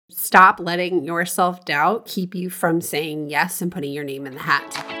Stop letting your self-doubt keep you from saying yes and putting your name in the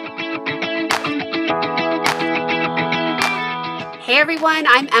hat. Hey everyone,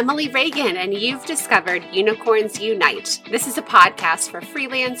 I'm Emily Reagan, and you've discovered Unicorns Unite. This is a podcast for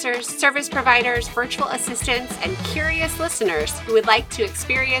freelancers, service providers, virtual assistants, and curious listeners who would like to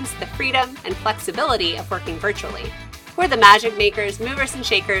experience the freedom and flexibility of working virtually. We're the magic makers, movers and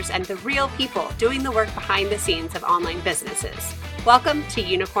shakers, and the real people doing the work behind the scenes of online businesses. Welcome to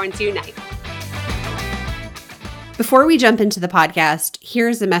Unicorns Unite. Before we jump into the podcast,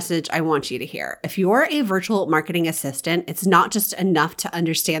 here's a message I want you to hear. If you're a virtual marketing assistant, it's not just enough to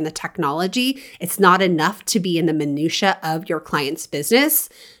understand the technology. It's not enough to be in the minutia of your client's business.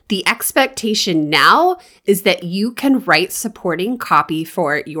 The expectation now is that you can write supporting copy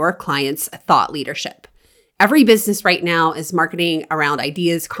for your client's thought leadership. Every business right now is marketing around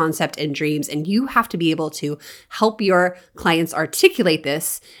ideas, concept, and dreams, and you have to be able to help your clients articulate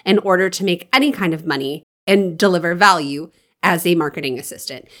this in order to make any kind of money and deliver value as a marketing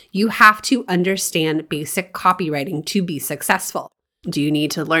assistant. You have to understand basic copywriting to be successful. Do you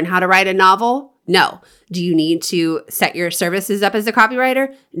need to learn how to write a novel? No. Do you need to set your services up as a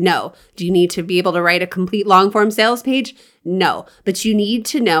copywriter? No. Do you need to be able to write a complete long-form sales page? No. But you need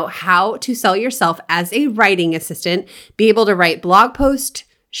to know how to sell yourself as a writing assistant, be able to write blog posts,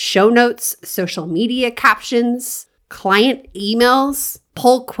 show notes, social media captions, client emails,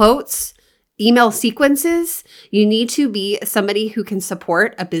 pull quotes, email sequences. You need to be somebody who can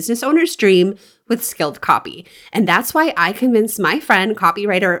support a business owner's dream with skilled copy. And that's why I convinced my friend,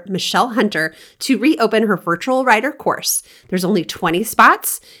 copywriter Michelle Hunter, to reopen her virtual writer course. There's only 20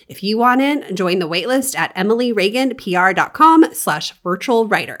 spots. If you want in, join the waitlist at emilyreaganpr.com/virtual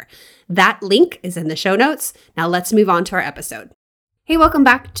writer. That link is in the show notes. Now let's move on to our episode. Hey, welcome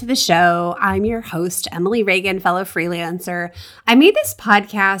back to the show. I'm your host, Emily Reagan, fellow freelancer. I made this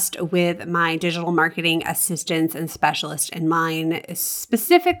podcast with my digital marketing assistants and specialists in mind,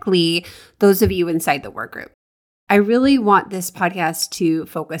 specifically those of you inside the work group. I really want this podcast to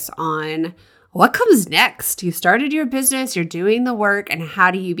focus on what comes next. You started your business, you're doing the work, and how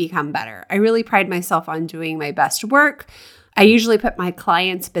do you become better? I really pride myself on doing my best work. I usually put my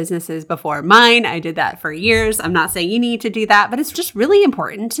clients' businesses before mine. I did that for years. I'm not saying you need to do that, but it's just really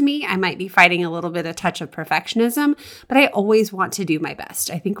important to me. I might be fighting a little bit of touch of perfectionism, but I always want to do my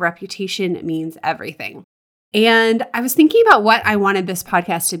best. I think reputation means everything. And I was thinking about what I wanted this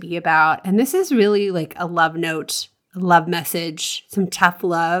podcast to be about. And this is really like a love note, a love message, some tough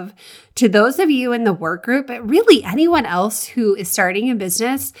love to those of you in the work group, but really anyone else who is starting a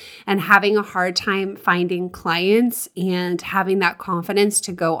business and having a hard time finding clients and having that confidence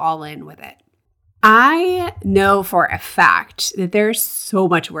to go all in with it. I know for a fact that there's so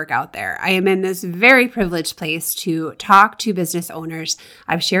much work out there. I am in this very privileged place to talk to business owners.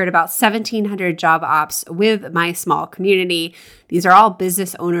 I've shared about 1,700 job ops with my small community. These are all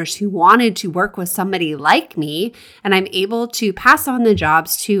business owners who wanted to work with somebody like me, and I'm able to pass on the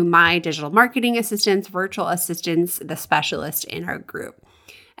jobs to my digital marketing assistants, virtual assistants, the specialists in our group.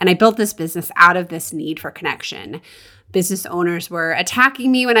 And I built this business out of this need for connection. Business owners were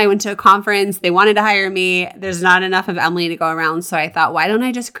attacking me when I went to a conference. They wanted to hire me. There's not enough of Emily to go around. So I thought, why don't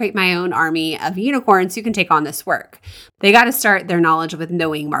I just create my own army of unicorns who can take on this work? They got to start their knowledge with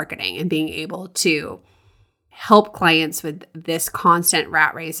knowing marketing and being able to help clients with this constant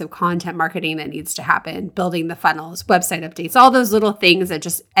rat race of content marketing that needs to happen, building the funnels, website updates, all those little things that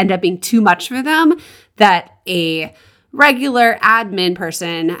just end up being too much for them that a regular admin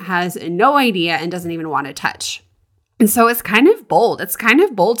person has no idea and doesn't even want to touch. And so it's kind of bold. It's kind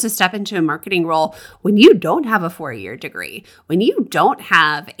of bold to step into a marketing role when you don't have a 4-year degree, when you don't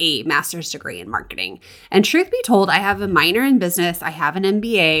have a master's degree in marketing. And truth be told, I have a minor in business. I have an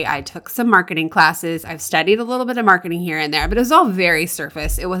MBA. I took some marketing classes. I've studied a little bit of marketing here and there, but it was all very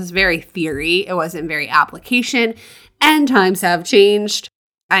surface. It was very theory. It wasn't very application. And times have changed.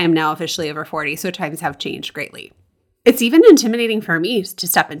 I am now officially over 40, so times have changed greatly. It's even intimidating for me to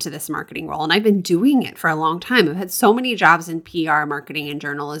step into this marketing role, and I've been doing it for a long time. I've had so many jobs in PR, marketing, and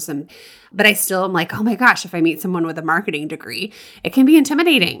journalism, but I still am like, oh my gosh, if I meet someone with a marketing degree, it can be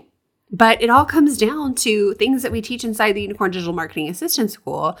intimidating. But it all comes down to things that we teach inside the Unicorn Digital Marketing Assistant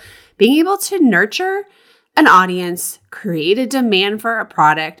School, being able to nurture an audience, create a demand for a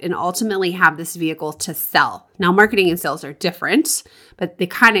product, and ultimately have this vehicle to sell. Now, marketing and sales are different, but they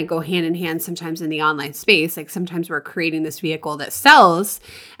kind of go hand in hand sometimes in the online space. Like sometimes we're creating this vehicle that sells,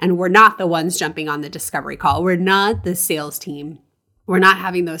 and we're not the ones jumping on the discovery call. We're not the sales team. We're not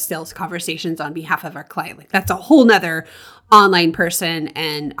having those sales conversations on behalf of our client. Like that's a whole nother online person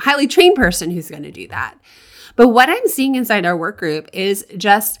and highly trained person who's going to do that. But what I'm seeing inside our work group is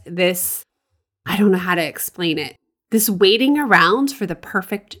just this, I don't know how to explain it, this waiting around for the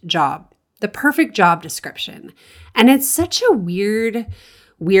perfect job description. And it's such a weird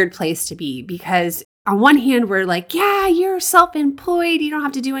place to be, because on one hand, we're like, yeah, you're self-employed. You don't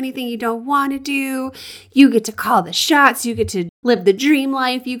have to do anything you don't want to do. You get to call the shots. You get to live the dream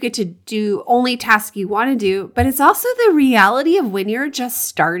life. You get to do only tasks you want to do. But it's also the reality of when you're just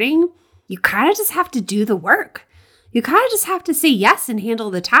starting, you kind of just have to do the work. You kind of just have to say yes and handle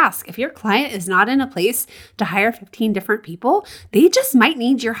the task. If your client is not in a place to hire 15 different people, they just might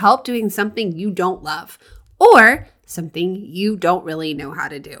need your help doing something you don't love or something you don't really know how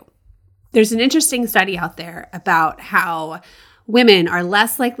to do. There's an interesting study out there about how women are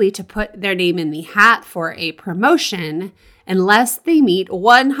less likely to put their name in the hat for a promotion unless they meet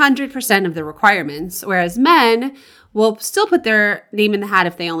 100% of the requirements, whereas men will still put their name in the hat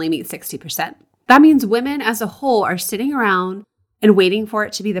if they only meet 60%. That means women as a whole are sitting around and waiting for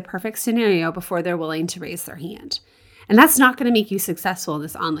it to be the perfect scenario before they're willing to raise their hand. And that's not going to make you successful in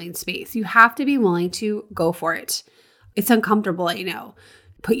this online space. You have to be willing to go for it. It's uncomfortable, I know.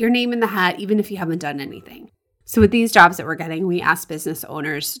 Put your name in the hat, even if you haven't done anything. So with these jobs that we're getting, we ask business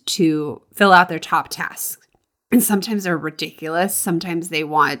owners to fill out their top tasks. And sometimes they're ridiculous. Sometimes they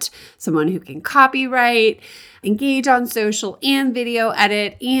want someone who can copyright, engage on social and video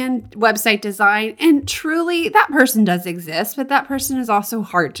edit and website design. And truly, that person does exist, but that person is also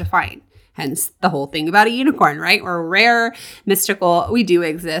hard to find. Hence the whole thing about a unicorn, right? We're rare, mystical, we do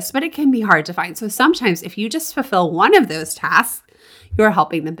exist, but it can be hard to find. So sometimes if you just fulfill one of those tasks, you're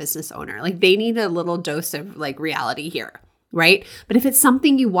helping the business owner. Like they need a little dose of like reality here, right? But if it's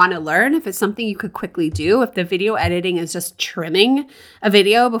something you want to learn, if it's something you could quickly do, if the video editing is just trimming a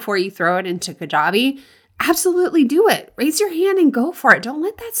video before you throw it into Kajabi, absolutely do it. Raise your hand and go for it. Don't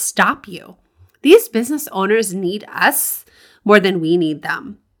let that stop you. These business owners need us more than we need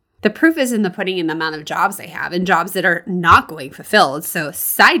them. The proof is in the pudding in the amount of jobs they have and jobs that are not going fulfilled. So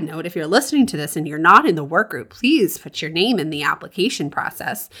side note, if you're listening to this and you're not in the work group, please put your name in the application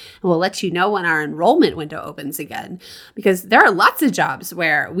process and we'll let you know when our enrollment window opens again, because there are lots of jobs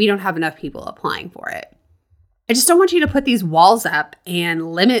where we don't have enough people applying for it. I just don't want you to put these walls up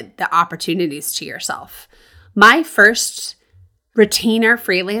and limit the opportunities to yourself. My first retainer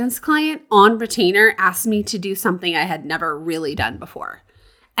freelance client on retainer asked me to do something I had never really done before.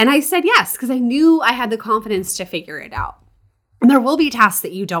 And I said yes, because I knew I had the confidence to figure it out. And there will be tasks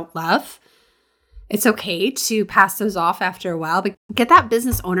that you don't love. It's okay to pass those off after a while, but get that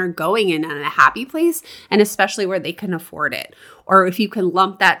business owner going in a happy place, and especially where they can afford it, or if you can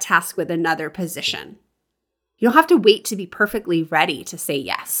lump that task with another position. You don't have to wait to be perfectly ready to say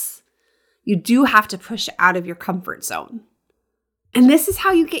yes. You do have to push out of your comfort zone. And this is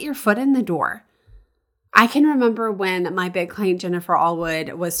how you get your foot in the door. I can remember when my big client, Jennifer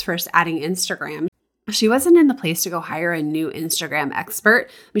Allwood, was first adding Instagram. She wasn't in the place to go hire a new Instagram expert.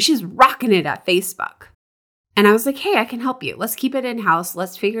 I mean, she's rocking it at Facebook. And I was like, hey, I can help you. Let's keep it in-house.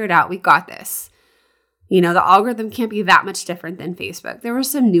 Let's figure it out. We got this. You know, the algorithm can't be that much different than Facebook. There were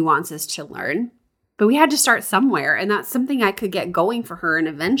some nuances to learn, but we had to start somewhere. And that's something I could get going for her. And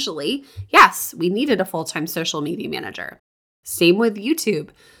eventually, yes, we needed a full-time social media manager. Same with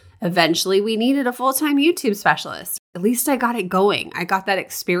YouTube. Eventually, we needed a full-time YouTube specialist. At least I got it going. I got that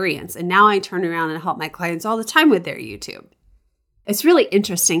experience. And now I turn around and help my clients all the time with their YouTube. It's really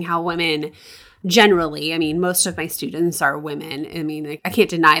interesting how women generally, I mean, most of my students are women. I mean, I can't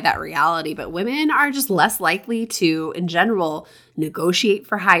deny that reality, but women are just less likely to, in general, negotiate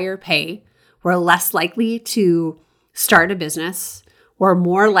for higher pay. We're less likely to start a business. We're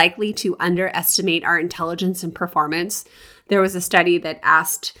more likely to underestimate our intelligence and performance. There was a study that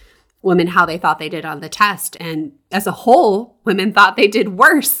asked women how they thought they did on the test. And as a whole, women thought they did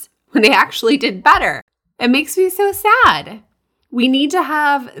worse when they actually did better. It makes me so sad. We need to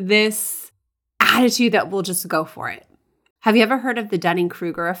have this attitude that we'll just go for it. Have you ever heard of the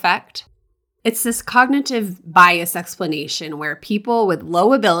Dunning-Kruger effect? It's this cognitive bias explanation where people with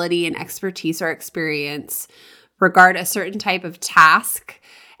low ability and expertise or experience regard a certain type of task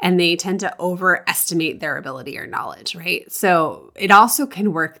and they tend to overestimate their ability or knowledge, right? So it also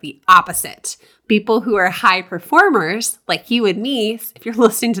can work the opposite. People who are high performers, like you and me, if you're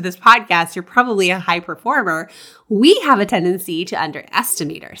listening to this podcast, you're probably a high performer. We have a tendency to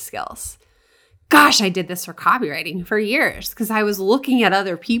underestimate our skills. Gosh, I did this for copywriting for years because I was looking at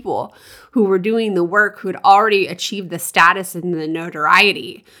other people who were doing the work, who had already achieved the status and the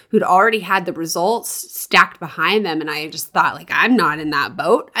notoriety, who'd already had the results stacked behind them. And I just thought, like, I'm not in that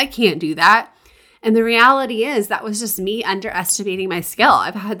boat. I can't do that. And the reality is that was just me underestimating my skill.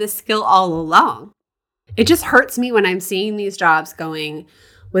 I've had this skill all along. It just hurts me when I'm seeing these jobs going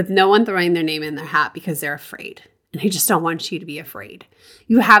with no one throwing their name in their hat because they're afraid. And I just don't want you to be afraid.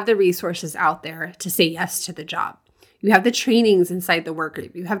 You have the resources out there to say yes to the job. You have the trainings inside the work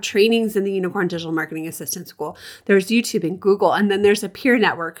group. You have trainings in the Unicorn Digital Marketing Assistant School. There's YouTube and Google, and then there's a peer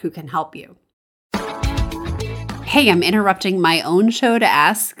network who can help you. Hey, I'm interrupting my own show to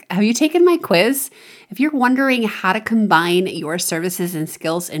ask, have you taken my quiz? If you're wondering how to combine your services and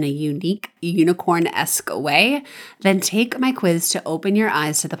skills in a unique, unicorn-esque way, then take my quiz to open your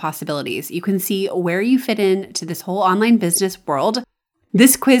eyes to the possibilities. You can see where you fit into this whole online business world.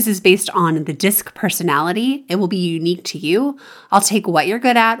 This quiz is based on the DISC personality. It will be unique to you. I'll take what you're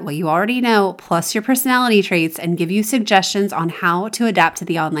good at, what you already know, plus your personality traits, and give you suggestions on how to adapt to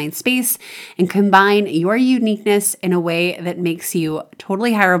the online space and combine your uniqueness in a way that makes you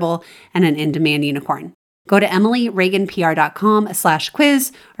totally hireable and an in-demand unicorn. Go to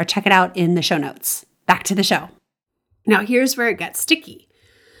emilyreaganpr.com/quiz or check it out in the show notes. Back to the show. Now, here's where it gets sticky.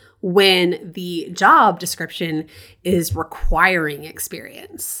 When the job description is requiring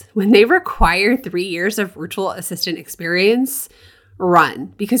experience. When they require 3 years of virtual assistant experience,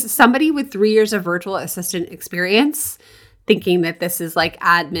 run. Because somebody with 3 years of virtual assistant experience, thinking that this is like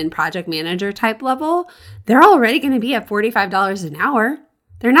admin project manager type level, they're already going to be at $45 an hour.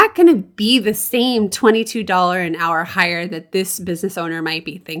 They're not going to be the same $22 an hour hire that this business owner might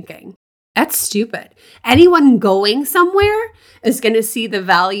be thinking. That's stupid. Anyone going somewhere is going to see the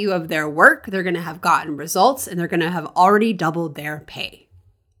value of their work. They're going to have gotten results and they're going to have already doubled their pay.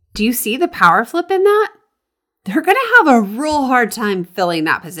 Do you see the power flip in that? They're going to have a real hard time filling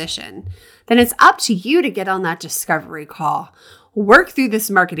that position. Then it's up to you to get on that discovery call. Work through this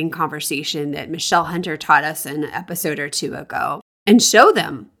marketing conversation that Michelle Hunter taught us an episode or two ago and show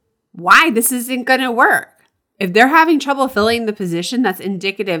them why this isn't going to work. If they're having trouble filling the position, that's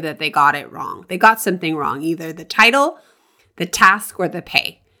indicative that they got it wrong. They got something wrong, either the title, the task, or the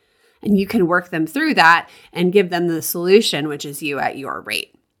pay. And you can work them through that and give them the solution, which is you at your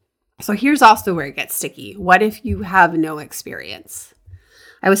rate. So here's also where it gets sticky. What if you have no experience?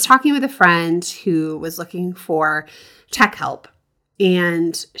 I was talking with a friend who was looking for tech help,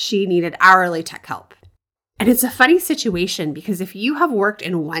 and she needed hourly tech help. And it's a funny situation because if you have worked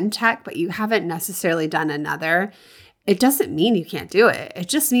in one tech, but you haven't necessarily done another, it doesn't mean you can't do it. It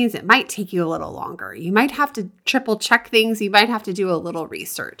just means it might take you a little longer. You might have to triple check things. You might have to do a little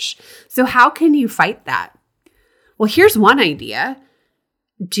research. So how can you fight that? Well, here's one idea.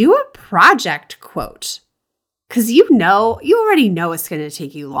 Do a project quote. Because you already know it's going to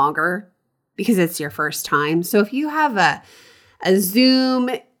take you longer because it's your first time. So if you have a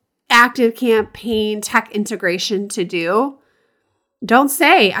Zoom ActiveCampaign tech integration to do, don't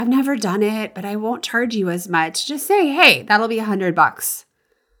say, I've never done it, but I won't charge you as much. Just say, hey, that'll be $100.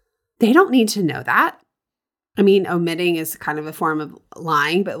 They don't need to know that. I mean, omitting is kind of a form of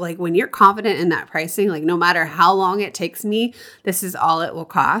lying, but like when you're confident in that pricing, like no matter how long it takes me, this is all it will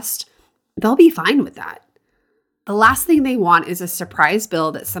cost, they'll be fine with that. The last thing they want is a surprise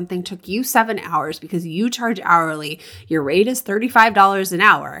bill that something took you 7 hours because you charge hourly. Your rate is $35 an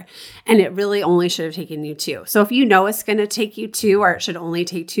hour, and it really only should have taken you 2. So if you know it's going to take you 2 or it should only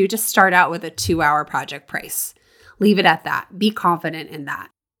take 2, just start out with a 2-hour project price. Leave it at that. Be confident in that.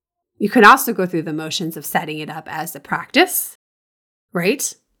 You can also go through the motions of setting it up as a practice,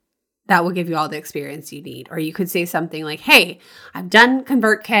 right? That will give you all the experience you need. Or you could say something like, hey, I've done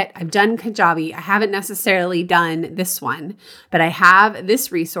ConvertKit, I've done Kajabi. I haven't necessarily done this one, but I have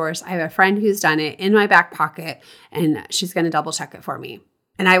this resource. I have a friend who's done it in my back pocket, and she's going to double check it for me.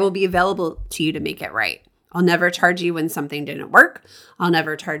 And I will be available to you to make it right. I'll never charge you when something didn't work. I'll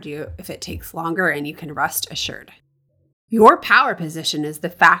never charge you if it takes longer, and you can rest assured. Your power position is the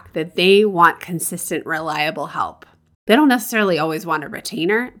fact that they want consistent, reliable help. They don't necessarily always want a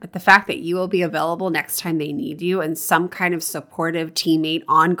retainer, but the fact that you will be available next time they need you and some kind of supportive teammate,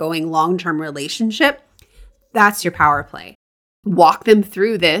 ongoing long-term relationship, that's your power play. Walk them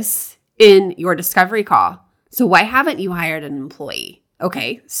through this in your discovery call. So why haven't you hired an employee?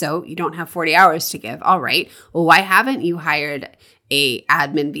 Okay, so you don't have 40 hours to give. All right. Well, why haven't you hired a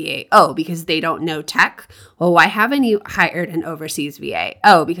admin VA? Oh, because they don't know tech. Well, why haven't you hired an overseas VA?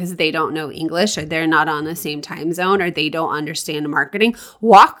 Oh, because they don't know English, or they're not on the same time zone, or they don't understand marketing.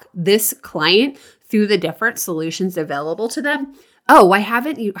 Walk this client through the different solutions available to them. Oh, why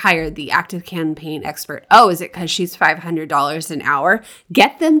haven't you hired the ActiveCampaign expert? Oh, is it because she's $500 an hour?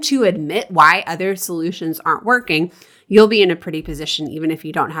 Get them to admit why other solutions aren't working. You'll be in a pretty position even if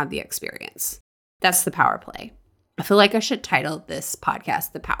you don't have the experience. That's the power play. I feel like I should title this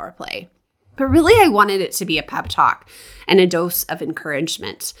podcast The Power Play. But really, I wanted it to be a pep talk and a dose of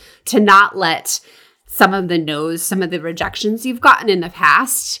encouragement to not let some of the no's, some of the rejections you've gotten in the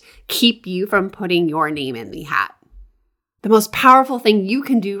past keep you from putting your name in the hat. The most powerful thing you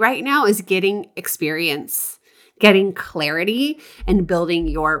can do right now is getting experience, getting clarity, and building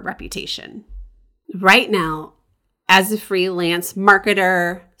your reputation. Right now, as a freelance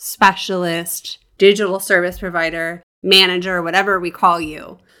marketer, specialist, digital service provider, manager, whatever we call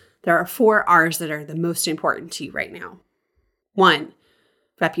you, there are 4 R's that are the most important to you right now. 1,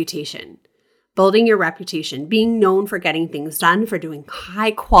 reputation. Building your reputation, being known for getting things done, for doing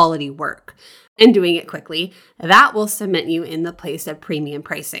high quality work and doing it quickly, that will cement you in the place of premium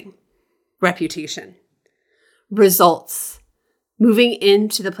pricing. Reputation. Results. Moving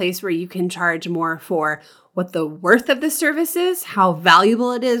into the place where you can charge more for what the worth of the service is, how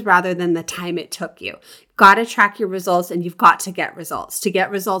valuable it is, rather than the time it took you. You've got to track your results and you've got to get results. To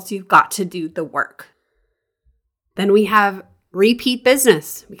get results, you've got to do the work. Then we have repeat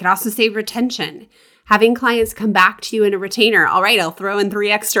business. We could also say retention. Having clients come back to you in a retainer. All right, I'll throw in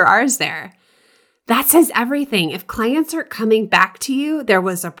 3 extra R's there. That says everything. If clients aren't coming back to you, there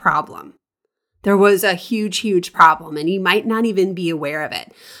was a problem. There was a huge, huge problem, and you might not even be aware of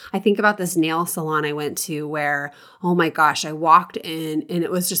it. I think about this nail salon I went to where, oh my gosh, I walked in and it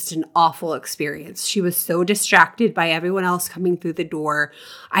was just an awful experience. She was so distracted by everyone else coming through the door.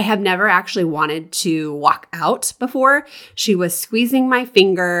 I have never actually wanted to walk out before. She was squeezing my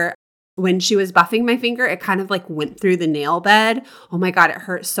finger. When she was buffing my finger, it kind of like went through the nail bed. Oh my God, it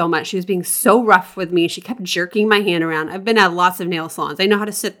hurt so much. She was being so rough with me. She kept jerking my hand around. I've been at lots of nail salons. I know how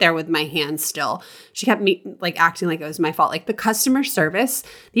to sit there with my hand still. She kept me like acting like it was my fault. Like the customer service,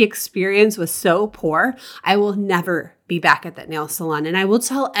 the experience was so poor. I will never be back at that nail salon. And I will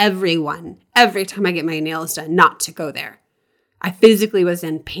tell everyone every time I get my nails done not to go there. I physically was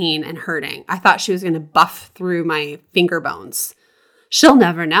in pain and hurting. I thought she was going to buff through my finger bones. She'll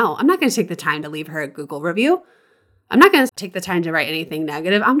never know. I'm not going to take the time to leave her a Google review. I'm not going to take the time to write anything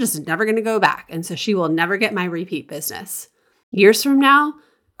negative. I'm just never going to go back. And so she will never get my repeat business. Years from now,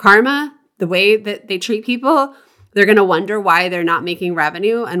 karma, the way that they treat people, they're going to wonder why they're not making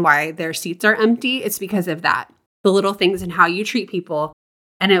revenue and why their seats are empty. It's because of that. The little things and how you treat people.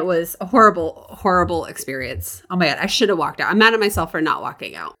 And it was a horrible, horrible experience. Oh my God, I should have walked out. I'm mad at myself for not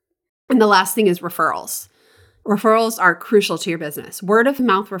walking out. And the last thing is referrals. Referrals are crucial to your business. Word of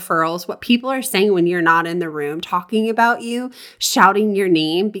mouth referrals, what people are saying when you're not in the room, talking about you, shouting your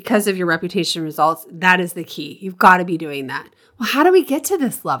name because of your reputation results, that is the key. You've got to be doing that. Well, how do we get to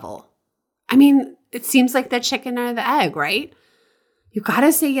this level? I mean, it seems like the chicken or the egg, right? You've got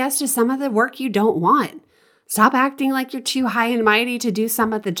to say yes to some of the work you don't want. Stop acting like you're too high and mighty to do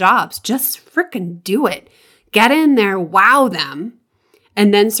some of the jobs. Just freaking do it. Get in there, wow them.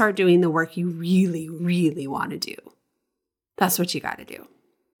 And then start doing the work you really, really want to do. That's what you got to do.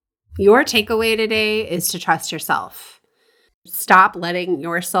 Your takeaway today is to trust yourself. Stop letting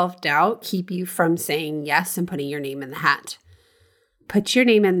your self-doubt keep you from saying yes and putting your name in the hat. Put your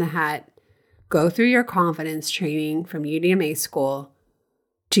name in the hat. Go through your confidence training from UDMA school.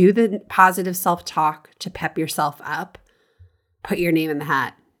 Do the positive self-talk to pep yourself up. Put your name in the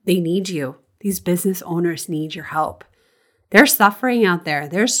hat. They need you. These business owners need your help. They're suffering out there.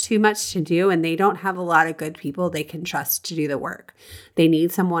 There's too much to do, and they don't have a lot of good people they can trust to do the work. They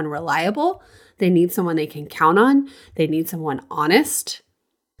need someone reliable. They need someone they can count on. They need someone honest.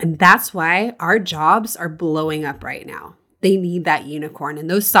 And that's why our jobs are blowing up right now. They need that unicorn. And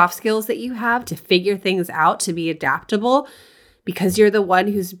those soft skills that you have to figure things out, to be adaptable, because you're the one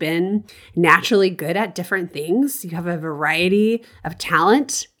who's been naturally good at different things. You have a variety of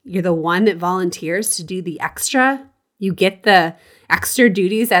talent. You're the one that volunteers to do the extra. You get the extra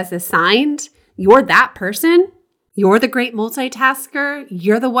duties as assigned. You're that person. You're the great multitasker.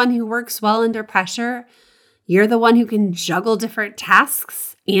 You're the one who works well under pressure. You're the one who can juggle different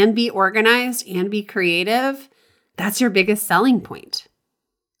tasks and be organized and be creative. That's your biggest selling point.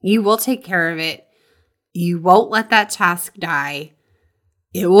 You will take care of it. You won't let that task die.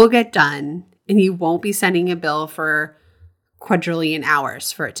 It will get done, and you won't be sending a bill for quadrillion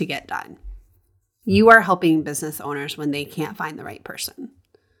hours for it to get done. You are helping business owners when they can't find the right person.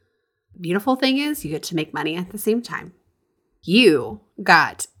 The beautiful thing is you get to make money at the same time. You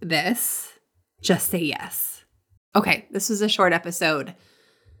got this. Just say yes. Okay, this was a short episode.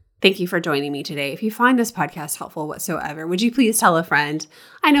 Thank you for joining me today. If you find this podcast helpful whatsoever, would you please tell a friend?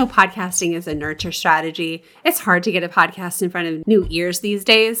 I know podcasting is a nurture strategy. It's hard to get a podcast in front of new ears these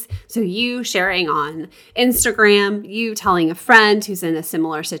days. So you sharing on Instagram, you telling a friend who's in a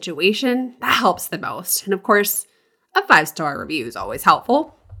similar situation, that helps the most. And of course, a 5-star review is always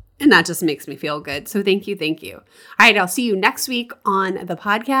helpful. And that just makes me feel good. So thank you. All right, I'll see you next week on the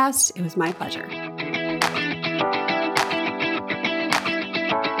podcast. It was my pleasure.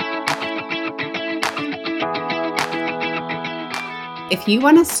 If you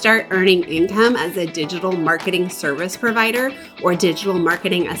want to start earning income as a digital marketing service provider or digital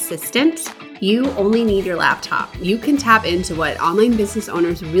marketing assistant, you only need your laptop. You can tap into what online business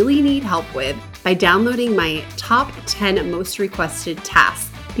owners really need help with by downloading my top 10 most requested tasks.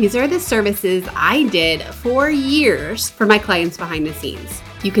 These are the services I did for years for my clients behind the scenes.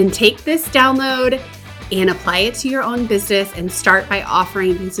 You can take this download and apply it to your own business and start by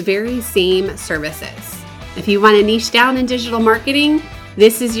offering these very same services. If you want to niche down in digital marketing,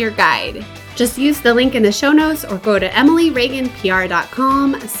 this is your guide. Just use the link in the show notes or go to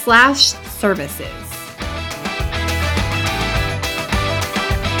emilyreaganpr.com/services.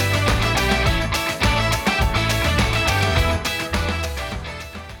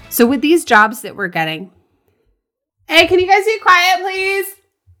 So with these jobs that we're getting, hey, can you guys be quiet, please?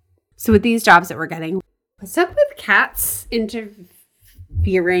 So with these jobs that we're getting, what's up with cats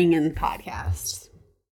interfering in podcasts?